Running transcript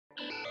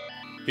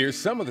Here's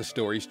some of the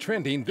stories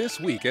trending this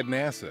week at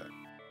NASA.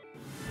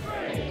 3,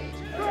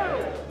 2, 1.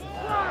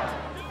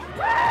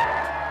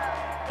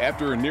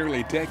 After a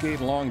nearly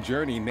decade-long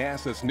journey,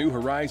 NASA's New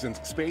Horizons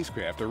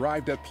spacecraft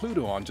arrived at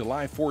Pluto on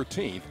July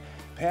 14th,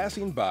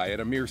 passing by at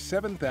a mere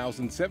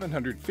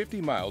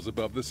 7,750 miles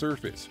above the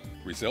surface,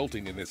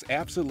 resulting in this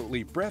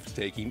absolutely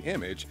breathtaking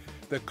image,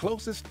 the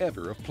closest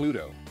ever of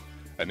Pluto.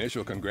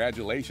 Initial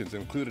congratulations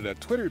included a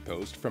Twitter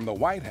post from the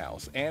White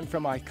House and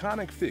from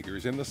iconic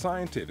figures in the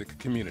scientific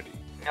community.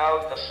 Now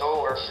the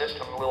solar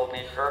system will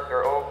be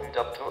further opened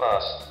up to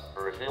us,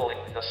 revealing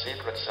the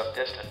secrets of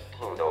distant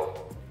Pluto.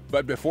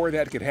 But before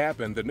that could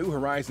happen, the New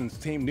Horizons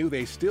team knew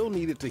they still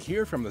needed to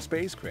hear from the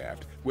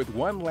spacecraft with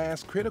one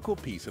last critical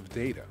piece of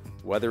data.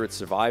 Whether it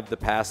survived the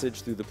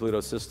passage through the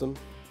Pluto system,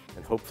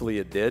 and hopefully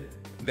it did.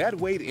 That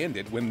wait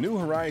ended when New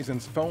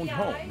Horizons phoned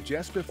home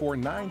just before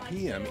 9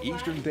 p.m.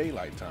 Eastern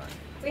Daylight Time.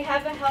 We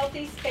have a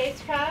healthy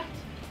spacecraft.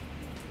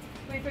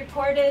 We've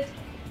recorded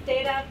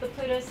data of the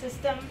Pluto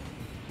system,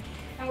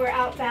 and we're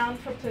outbound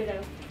for Pluto.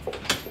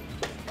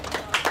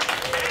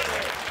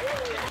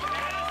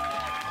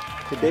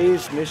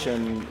 Today's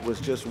mission was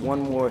just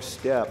one more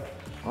step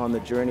on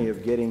the journey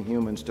of getting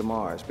humans to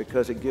Mars,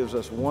 because it gives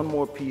us one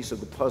more piece of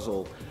the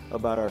puzzle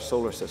about our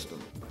solar system.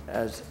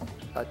 As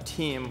a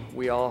team,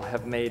 we all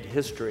have made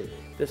history.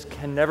 This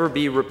can never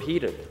be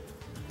repeated.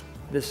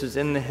 This is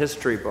in the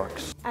history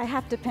books. I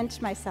have to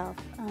pinch myself.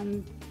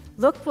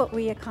 Look what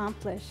we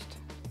accomplished.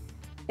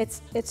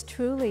 It's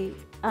truly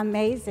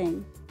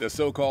amazing. The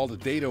so-called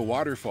data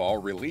waterfall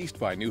released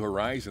by New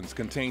Horizons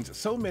contains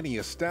so many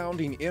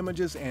astounding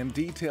images and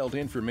detailed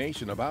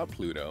information about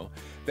Pluto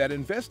that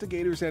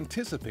investigators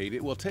anticipate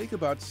it will take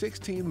about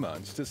 16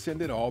 months to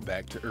send it all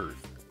back to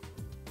Earth.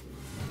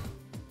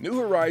 New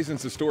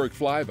Horizons' historic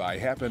flyby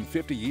happened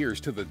 50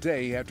 years to the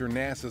day after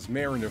NASA's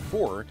Mariner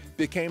 4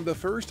 became the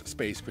first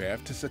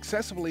spacecraft to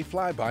successfully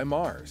fly by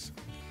Mars.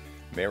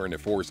 Mariner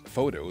 4's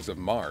photos of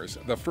Mars,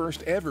 the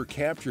first ever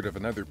captured of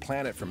another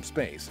planet from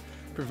space,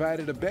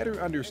 provided a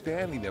better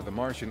understanding of the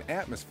Martian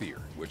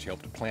atmosphere, which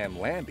helped plan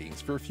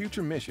landings for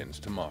future missions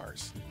to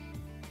Mars.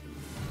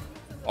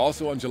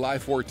 Also on July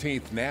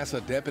 14th,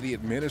 NASA Deputy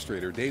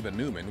Administrator Dava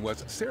Newman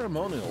was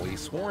ceremonially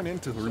sworn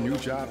into her new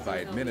job by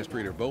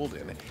Administrator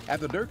Bolden at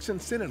the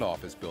Dirksen Senate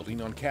Office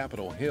building on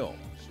Capitol Hill.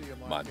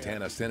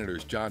 Montana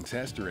Senators John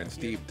Tester and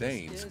Steve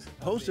Daines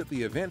hosted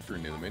the event for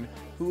Newman,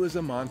 who is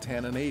a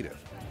Montana native.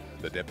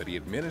 The Deputy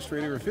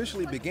Administrator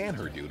officially began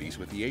her duties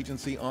with the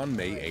agency on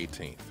May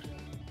 18th.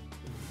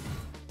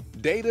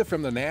 Data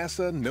from the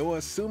NASA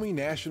NOAA Suomi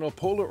National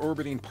Polar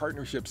Orbiting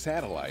Partnership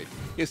satellite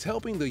is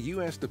helping the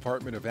U.S.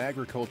 Department of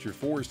Agriculture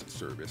Forest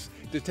Service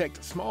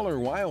detect smaller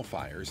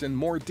wildfires in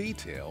more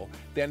detail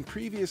than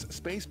previous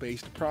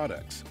space-based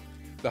products.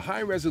 The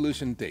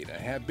high-resolution data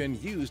have been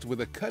used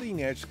with a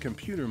cutting-edge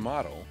computer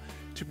model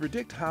to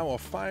predict how a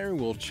fire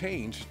will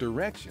change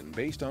direction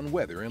based on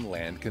weather and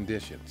land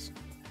conditions.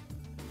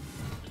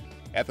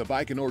 At the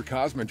Baikonur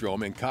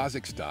Cosmodrome in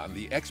Kazakhstan,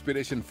 the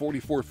Expedition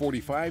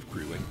 4445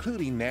 crew,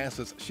 including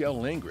NASA's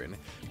Kjell Lindgren,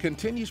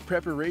 continues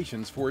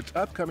preparations for its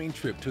upcoming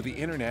trip to the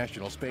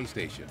International Space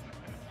Station.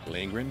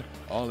 Lindgren,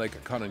 Oleg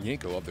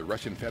Kononenko of the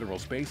Russian Federal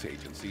Space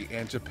Agency,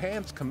 and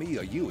Japan's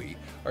Kamiya Yui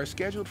are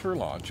scheduled for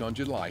launch on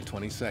July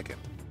 22nd.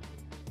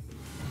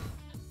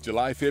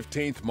 July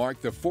 15th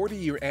marked the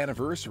 40-year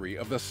anniversary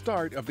of the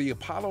start of the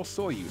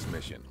Apollo-Soyuz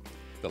mission.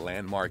 The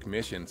landmark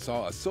mission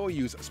saw a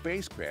Soyuz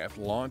spacecraft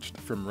launched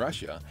from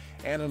Russia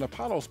and an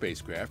Apollo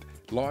spacecraft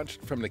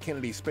launched from the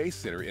Kennedy Space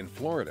Center in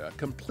Florida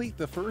complete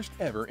the first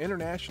ever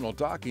international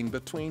docking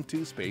between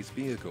two space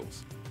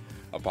vehicles.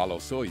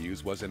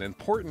 Apollo-Soyuz was an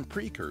important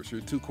precursor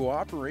to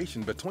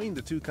cooperation between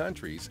the two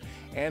countries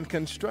and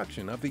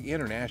construction of the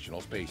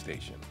International Space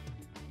Station.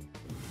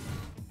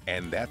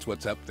 And that's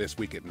what's up this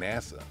week at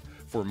NASA.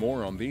 For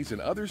more on these and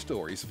other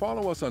stories,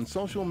 follow us on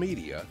social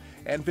media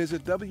and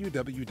visit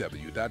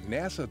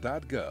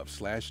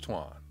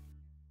www.nasa.gov/twan.